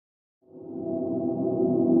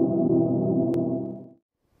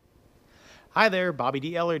Hi there, Bobby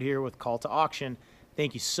D. Ellard here with Call to Auction.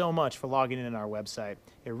 Thank you so much for logging in on our website.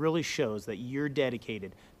 It really shows that you're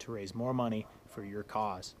dedicated to raise more money for your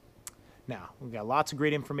cause. Now, we've got lots of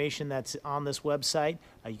great information that's on this website.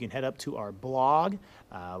 You can head up to our blog,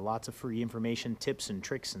 lots of free information, tips and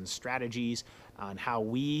tricks and strategies on how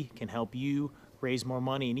we can help you raise more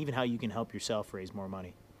money and even how you can help yourself raise more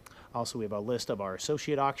money. Also, we have a list of our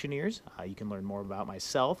associate auctioneers. You can learn more about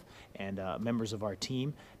myself and members of our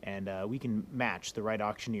team, and we can match the right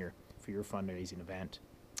auctioneer for your fundraising event.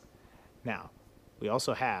 Now, we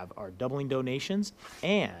also have our Doubling Donations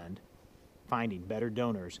and Finding Better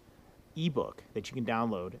Donors ebook that you can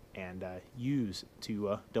download and use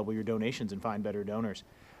to double your donations and find better donors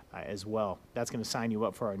as well. That's going to sign you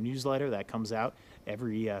up for our newsletter that comes out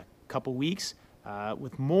every couple weeks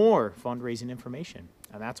with more fundraising information.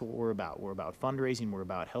 And that's what we're about. We're about fundraising. We're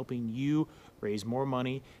about helping you raise more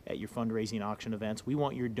money at your fundraising auction events. We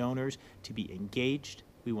want your donors to be engaged.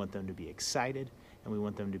 We want them to be excited. And we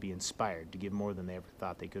want them to be inspired to give more than they ever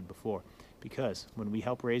thought they could before. Because when we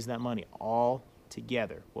help raise that money all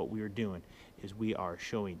together, what we are doing is we are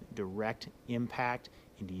showing direct impact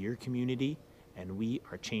into your community, and we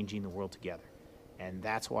are changing the world together. And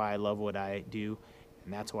that's why I love what I do,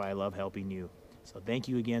 and that's why I love helping you. So thank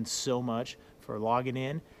you again so much for logging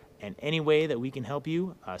in. And any way that we can help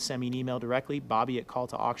you, send me an email directly,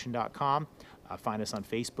 bobby@calltoauction.com. Find us on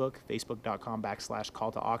Facebook,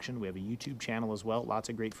 facebook.com/call-to-auction. We have a YouTube channel as well, lots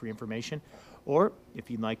of great free information. Or if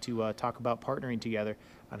you'd like to talk about partnering together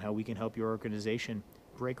on how we can help your organization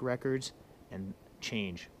break records and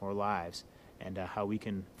change more lives, and how we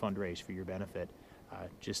can fundraise for your benefit,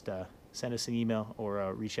 just send us an email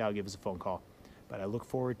or reach out, give us a phone call. But I look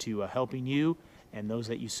forward to helping you and those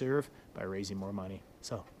that you serve by raising more money.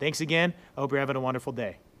 So thanks again. I hope you're having a wonderful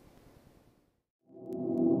day.